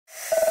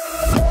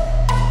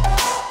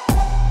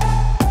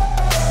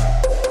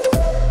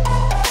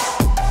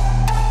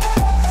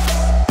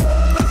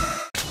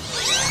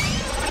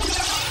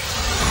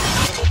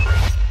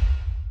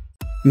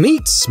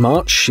Meet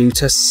Smart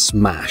Shooter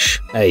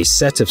Smash, a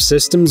set of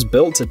systems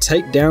built to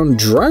take down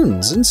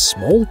drones and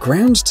small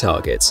ground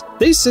targets.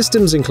 These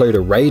systems include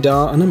a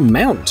radar and a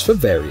mount for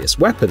various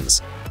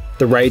weapons.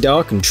 The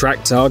radar can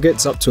track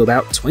targets up to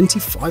about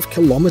 25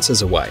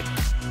 kilometers away.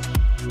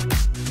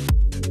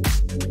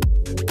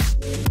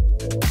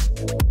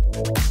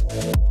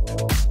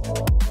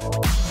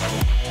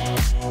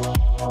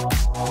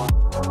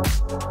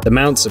 The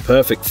mount's a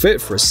perfect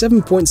fit for a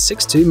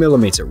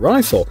 7.62mm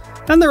rifle,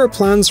 and there are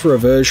plans for a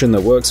version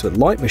that works with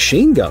light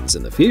machine guns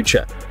in the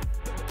future.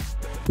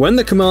 When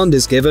the command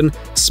is given,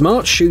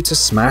 Smart Shooter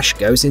Smash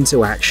goes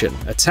into action,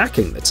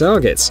 attacking the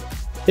targets.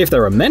 If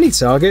there are many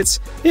targets,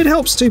 it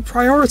helps to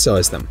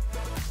prioritize them.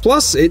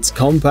 Plus, it's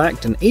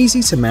compact and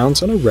easy to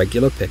mount on a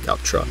regular pickup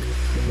truck.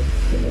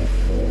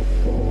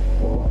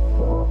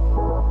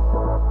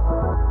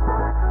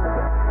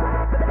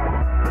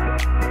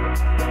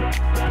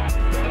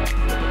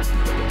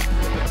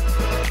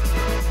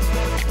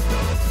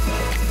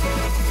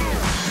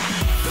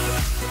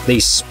 The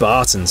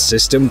Spartan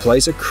system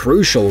plays a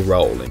crucial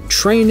role in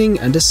training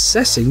and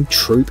assessing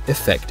troop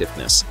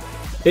effectiveness.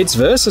 It's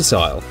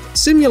versatile,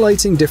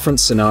 simulating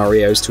different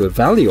scenarios to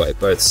evaluate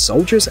both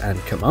soldiers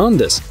and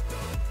commanders.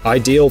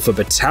 Ideal for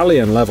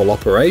battalion-level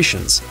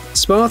operations,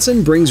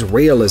 Spartan brings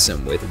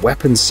realism with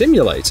weapon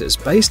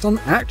simulators based on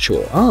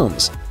actual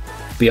arms.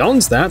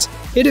 Beyond that,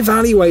 it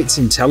evaluates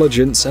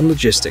intelligence and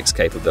logistics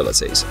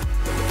capabilities.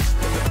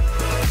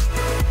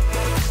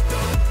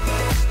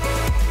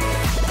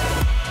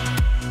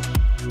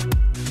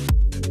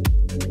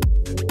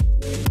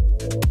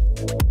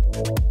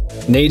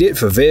 Need it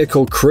for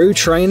vehicle crew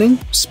training?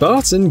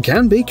 Spartan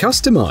can be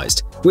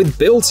customized. With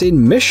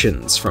built-in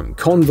missions from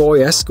convoy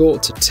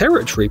escort to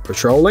territory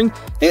patrolling,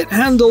 it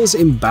handles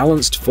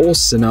imbalanced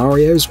force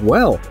scenarios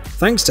well,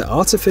 thanks to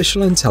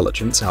artificial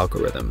intelligence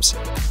algorithms.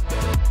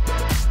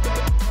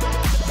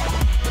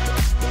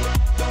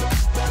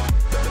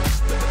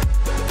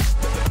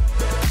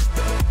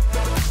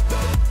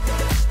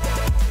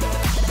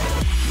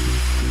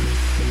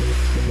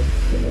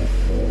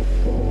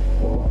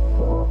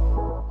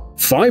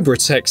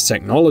 Fibex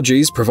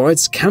Technologies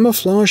provides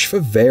camouflage for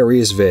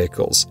various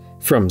vehicles,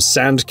 from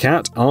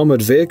Sandcat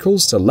armored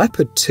vehicles to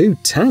Leopard 2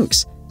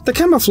 tanks. The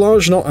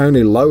camouflage not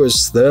only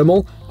lowers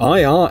thermal,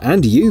 IR,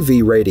 and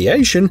UV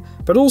radiation,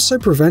 but also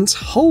prevents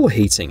hull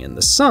heating in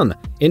the sun,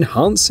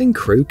 enhancing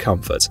crew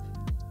comfort.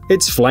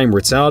 It's flame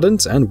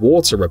retardant and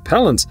water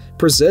repellent,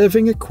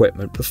 preserving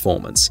equipment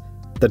performance.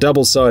 The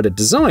double-sided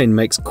design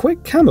makes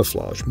quick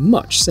camouflage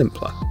much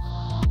simpler.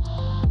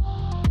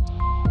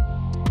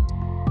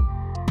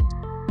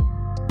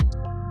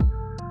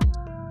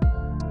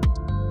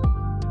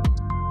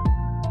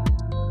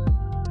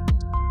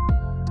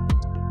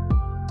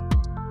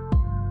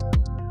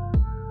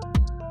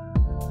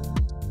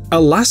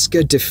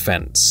 Alaska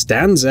Defense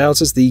stands out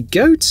as the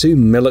go-to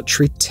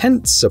military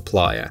tent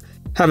supplier,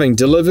 having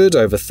delivered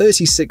over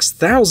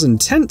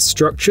 36,000 tent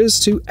structures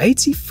to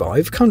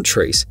 85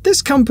 countries.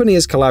 This company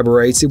has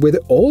collaborated with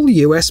all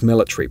US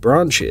military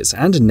branches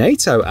and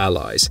NATO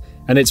allies,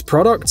 and its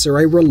products are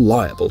a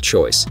reliable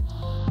choice.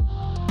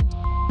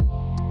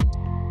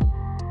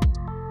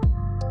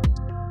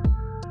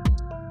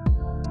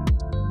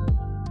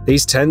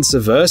 These tents are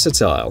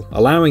versatile,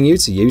 allowing you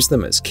to use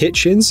them as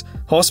kitchens,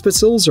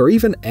 hospitals, or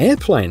even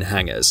airplane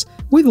hangars,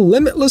 with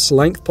limitless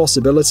length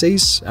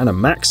possibilities and a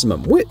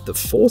maximum width of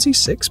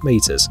 46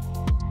 meters.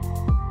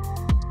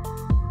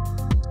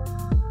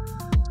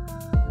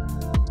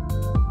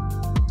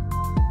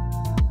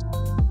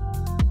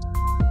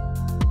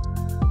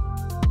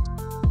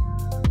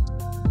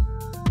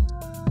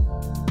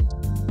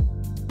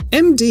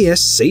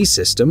 MDSC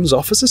Systems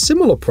offers a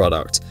similar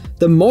product,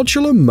 the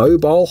Modular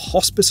Mobile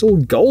Hospital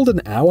Golden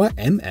Hour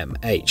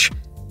MMH.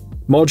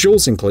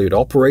 Modules include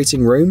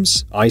operating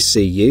rooms,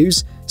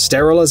 ICUs,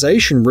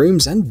 sterilization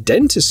rooms, and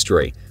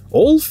dentistry,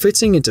 all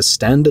fitting into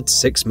standard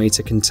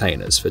 6-meter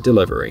containers for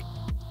delivery.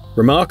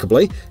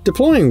 Remarkably,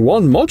 deploying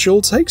one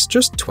module takes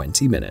just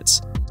 20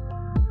 minutes.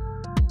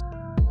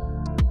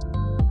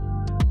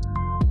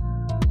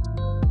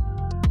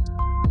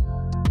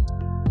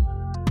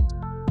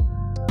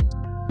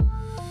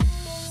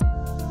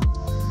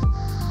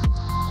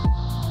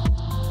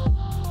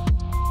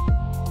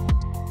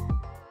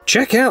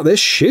 Check out this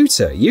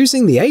shooter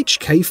using the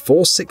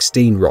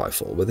HK416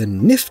 rifle with a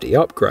nifty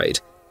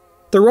upgrade.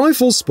 The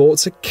rifle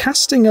sports a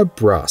casting a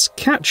brass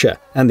catcher,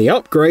 and the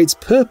upgrade's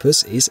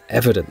purpose is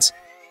evident.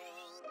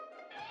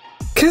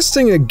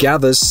 Castinger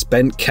gathers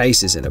spent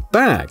cases in a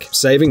bag,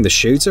 saving the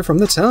shooter from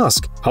the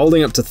task.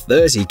 Holding up to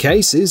 30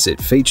 cases,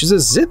 it features a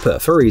zipper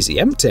for easy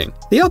emptying.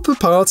 The upper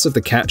parts of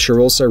the catcher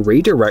also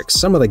redirects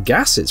some of the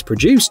gases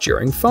produced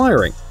during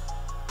firing.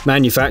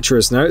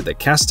 Manufacturers note that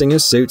Castinger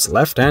suits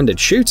left-handed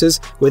shooters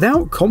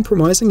without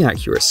compromising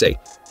accuracy.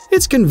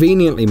 It's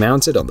conveniently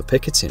mounted on the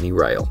Picatinny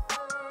rail.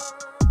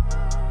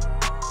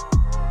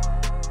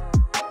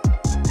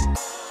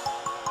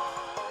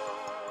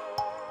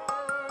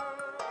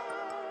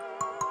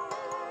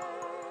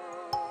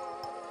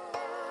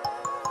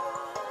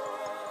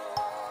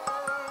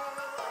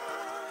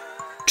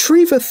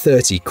 Tria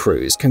 30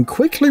 crews can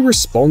quickly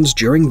respond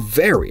during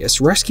various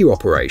rescue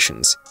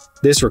operations.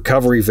 This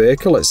recovery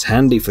vehicle is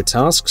handy for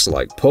tasks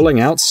like pulling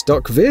out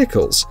stuck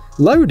vehicles,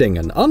 loading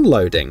and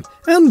unloading,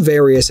 and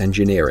various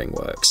engineering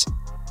works.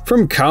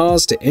 From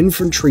cars to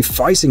infantry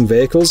fighting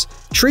vehicles,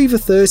 Tria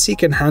 30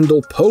 can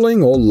handle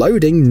pulling or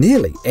loading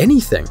nearly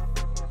anything.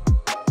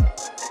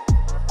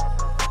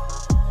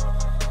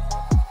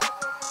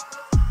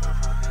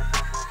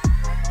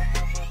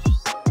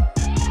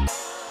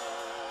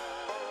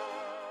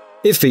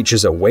 It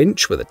features a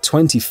winch with a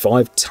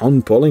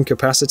 25-ton pulling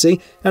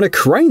capacity and a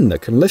crane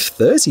that can lift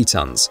 30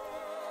 tons.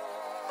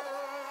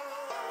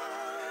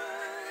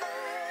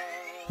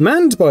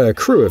 Manned by a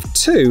crew of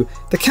 2,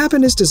 the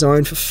cabin is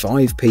designed for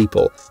 5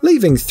 people,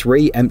 leaving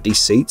 3 empty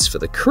seats for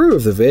the crew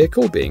of the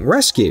vehicle being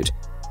rescued.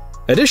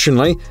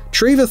 Additionally,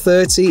 Tria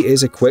 30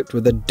 is equipped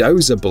with a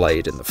dozer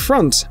blade in the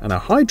front and a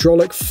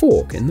hydraulic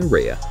fork in the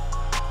rear.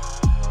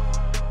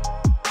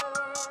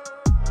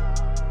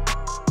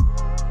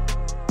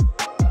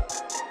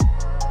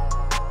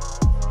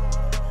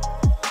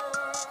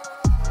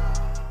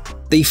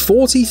 The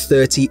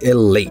 4030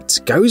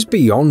 Elite goes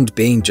beyond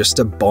being just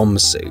a bomb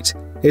suit.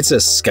 It's a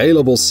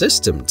scalable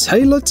system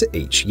tailored to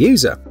each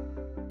user.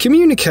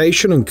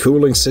 Communication and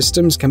cooling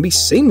systems can be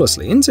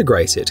seamlessly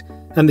integrated,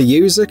 and the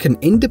user can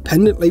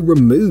independently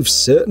remove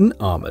certain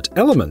armored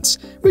elements,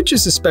 which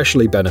is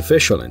especially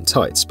beneficial in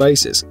tight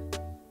spaces.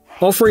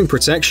 Offering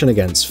protection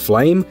against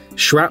flame,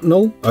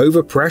 shrapnel,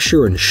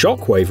 overpressure, and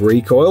shockwave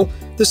recoil,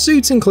 the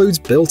suit includes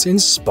built-in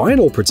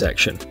spinal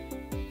protection.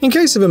 In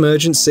case of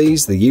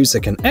emergencies, the user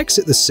can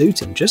exit the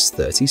suit in just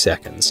 30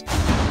 seconds.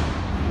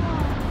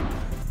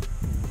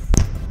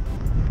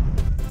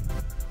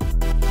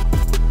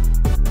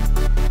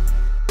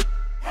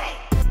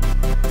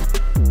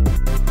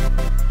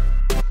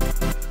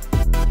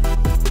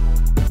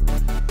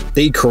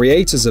 The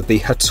creators of the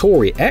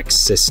Hatori X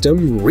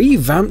system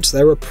revamped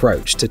their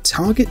approach to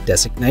target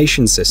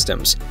designation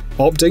systems,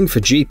 opting for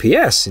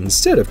GPS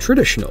instead of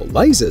traditional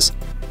lasers.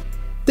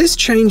 This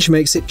change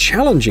makes it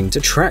challenging to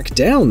track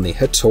down the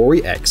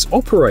Hatori X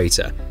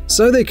operator,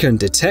 so they can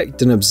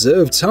detect and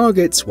observe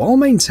targets while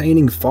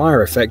maintaining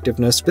fire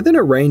effectiveness within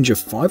a range of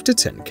 5 to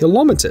 10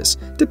 kilometers,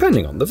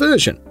 depending on the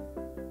version.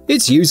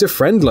 It's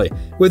user-friendly,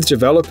 with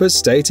developers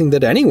stating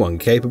that anyone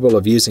capable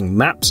of using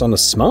maps on a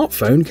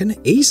smartphone can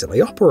easily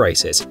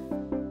operate it.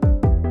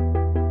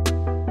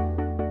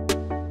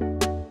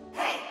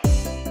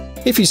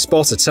 If you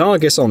spot a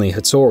target on the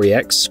Hatori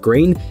X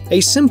screen, a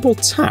simple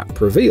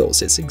tap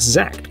reveals its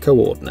exact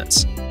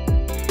coordinates.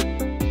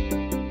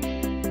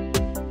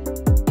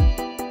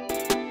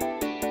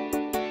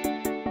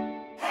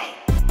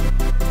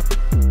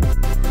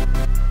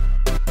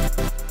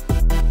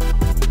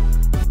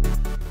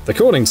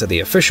 According to the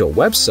official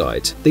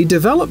website, the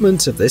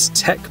development of this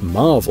tech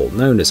marvel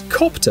known as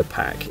Copter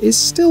Pack is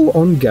still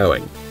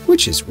ongoing,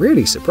 which is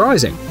really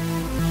surprising.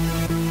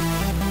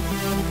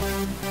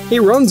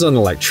 It runs on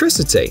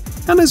electricity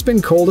and has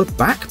been called a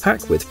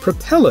backpack with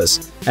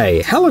propellers,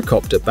 a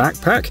helicopter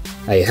backpack,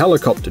 a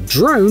helicopter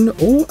drone,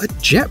 or a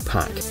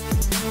jetpack.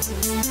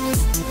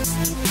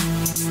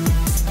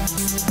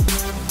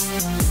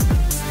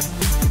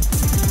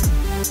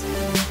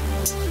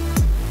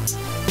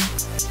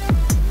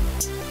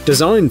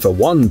 Designed for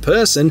one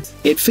person,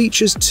 it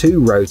features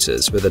 2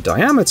 rotors with a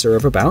diameter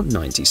of about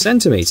 90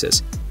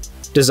 centimeters.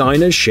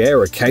 Designers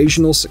share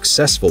occasional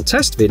successful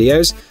test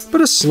videos, but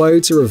are slow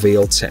to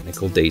reveal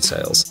technical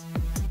details.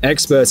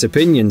 Expert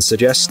opinions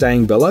suggest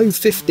staying below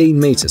 15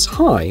 meters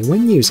high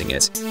when using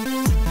it.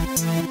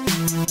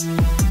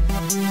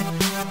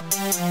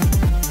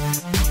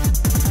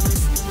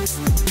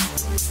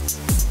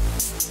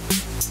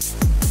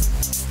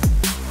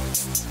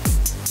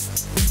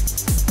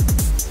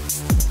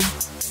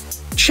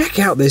 Check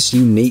out this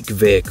unique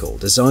vehicle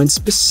designed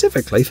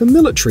specifically for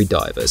military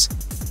divers.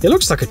 It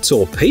looks like a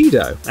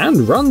torpedo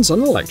and runs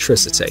on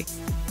electricity.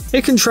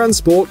 It can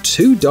transport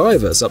 2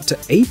 divers up to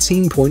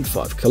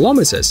 18.5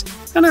 kilometers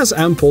and has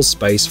ample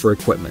space for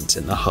equipment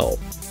in the hull.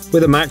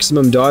 With a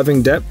maximum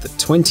diving depth of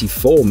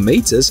 24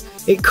 meters,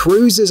 it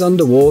cruises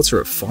underwater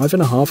at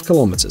 5.5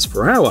 kilometers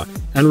per hour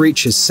and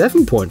reaches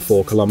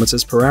 7.4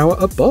 kilometers per hour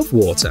above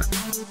water.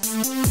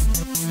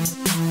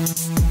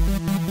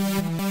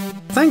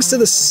 Thanks to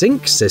the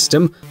sync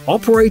system,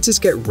 operators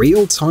get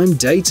real-time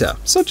data,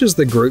 such as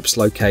the group's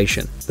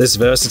location. This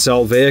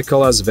versatile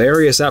vehicle has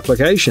various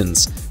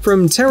applications,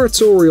 from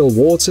territorial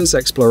waters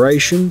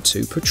exploration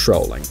to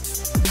patrolling.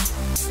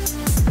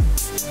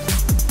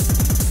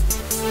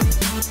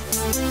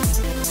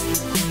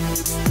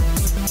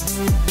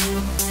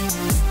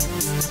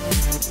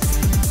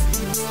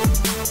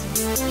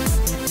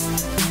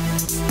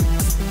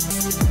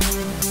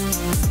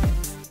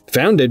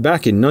 Founded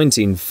back in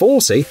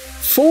 1940,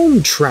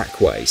 formed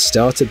Trackway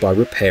started by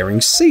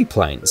repairing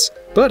seaplanes,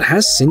 but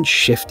has since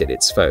shifted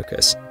its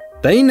focus.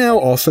 They now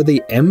offer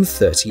the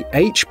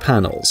M30H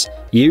panels,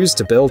 used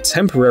to build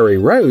temporary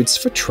roads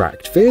for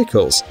tracked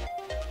vehicles.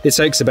 It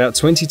takes about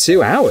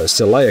 22 hours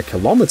to lay a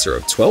kilometer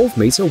of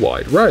 12-meter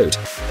wide road.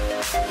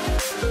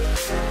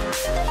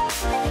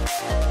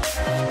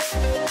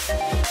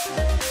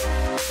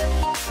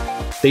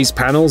 These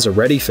panels are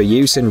ready for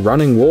use in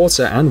running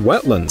water and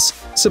wetlands,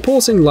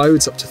 supporting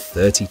loads up to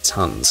 30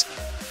 tons.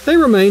 They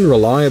remain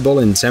reliable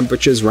in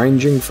temperatures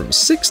ranging from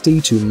 60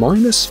 to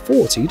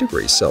 -40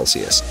 degrees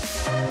Celsius.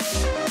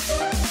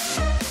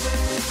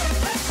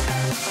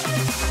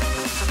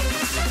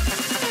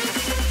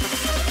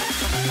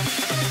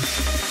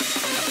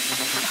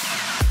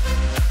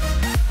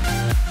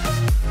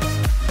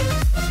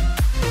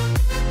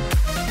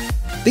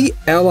 The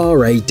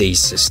LRAD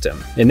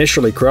system,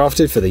 initially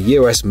crafted for the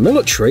US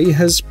military,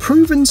 has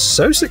proven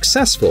so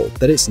successful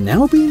that it's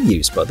now being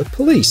used by the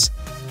police.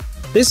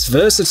 This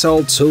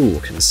versatile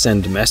tool can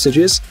send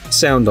messages,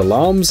 sound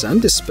alarms,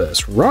 and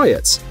disperse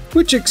riots,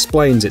 which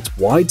explains its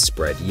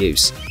widespread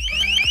use.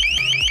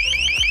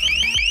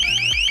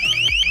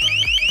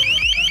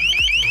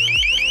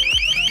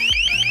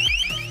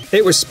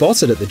 It was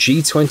spotted at the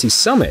G20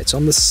 summit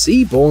on the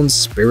Seabourn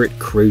Spirit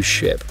cruise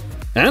ship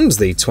and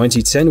the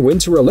 2010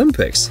 Winter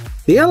Olympics.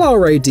 The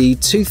LRAD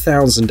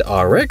 2000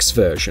 RX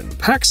version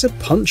packs a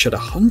punch at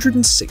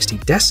 160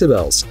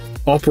 decibels.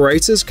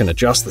 Operators can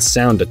adjust the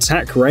sound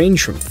attack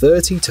range from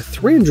 30 to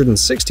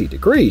 360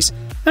 degrees,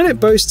 and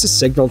it boasts a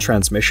signal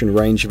transmission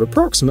range of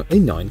approximately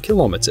 9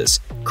 kilometers,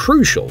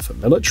 crucial for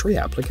military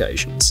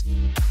applications.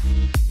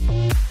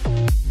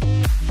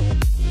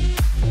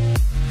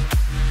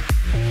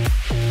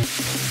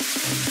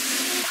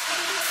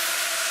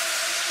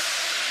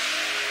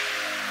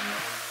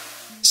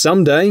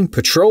 Someday,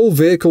 patrol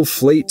vehicle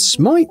fleets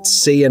might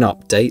see an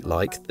update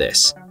like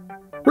this.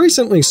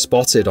 Recently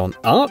spotted on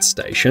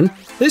ArtStation,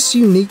 this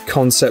unique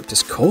concept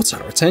has caught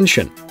our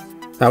attention.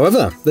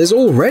 However, there's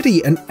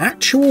already an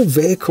actual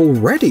vehicle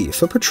ready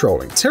for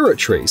patrolling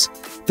territories,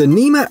 the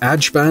Nima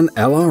Ajban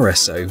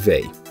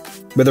LRSOV.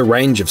 With a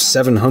range of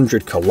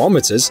 700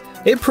 kilometers,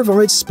 it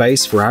provides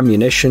space for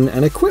ammunition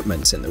and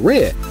equipment in the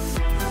rear.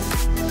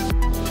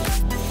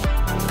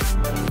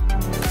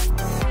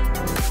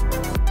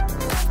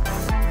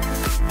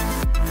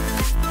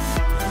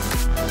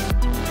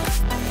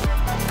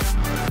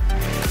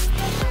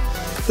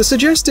 The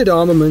suggested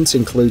armament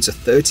includes a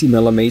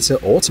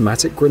 30mm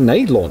automatic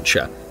grenade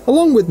launcher,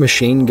 along with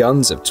machine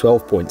guns of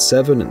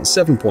 12.7 and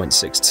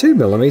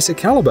 7.62mm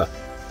caliber.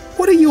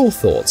 What are your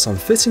thoughts on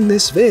fitting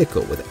this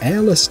vehicle with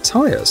airless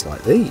tires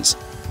like these?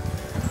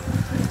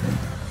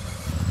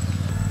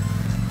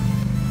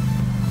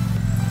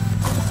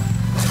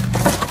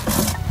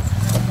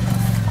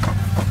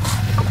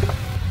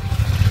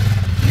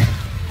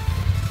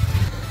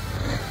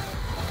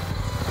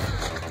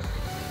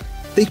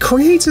 The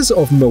creators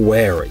of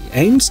Modular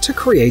aimed to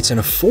create an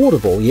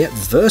affordable yet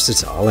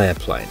versatile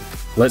airplane.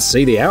 Let's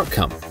see the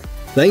outcome.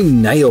 They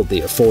nailed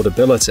the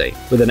affordability,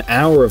 with an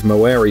hour of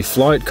Modular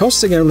flight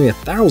costing only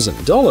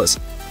 $1,000,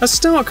 a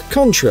stark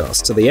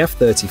contrast to the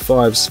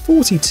F-35's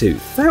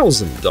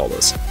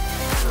 $42,000.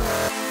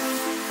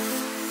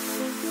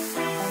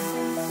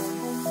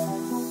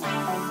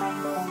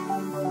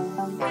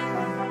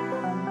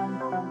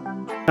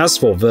 As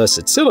for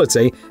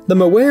versatility, the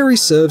Modular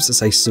serves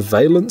as a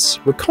surveillance,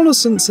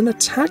 reconnaissance, and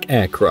attack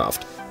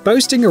aircraft,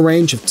 boasting a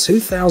range of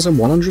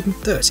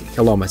 2,130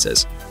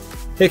 kilometers.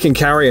 It can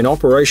carry an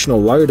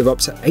operational load of up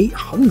to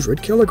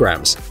 800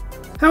 kilograms.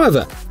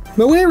 However,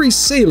 Modular's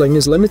ceiling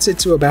is limited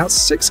to about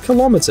 6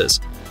 kilometers,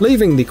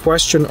 leaving the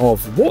question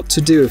of what to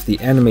do if the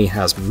enemy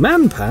has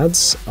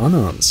man-pads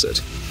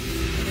unanswered.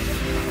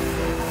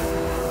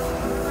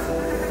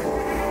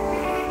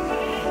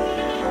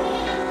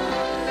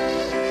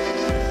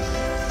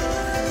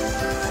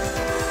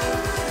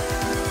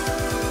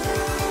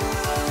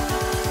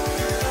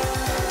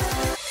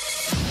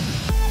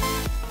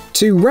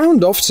 To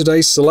round off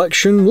today's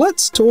selection,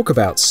 let's talk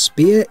about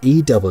Spear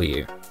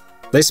EW.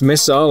 This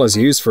missile is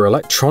used for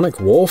electronic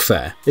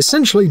warfare,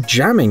 essentially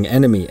jamming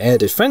enemy air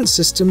defense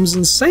systems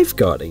and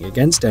safeguarding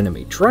against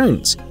enemy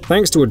drones.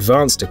 Thanks to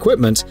advanced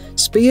equipment,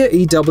 Spear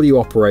EW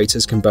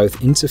operators can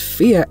both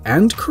interfere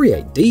and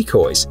create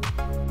decoys.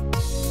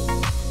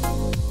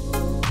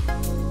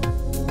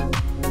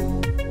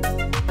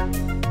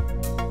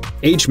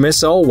 Each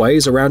missile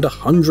weighs around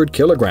 100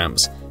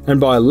 kilograms, and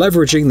by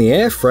leveraging the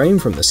airframe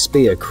from the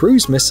Spear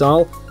cruise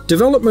missile,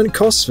 development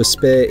costs for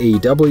Spear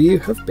EW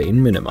have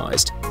been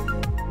minimized.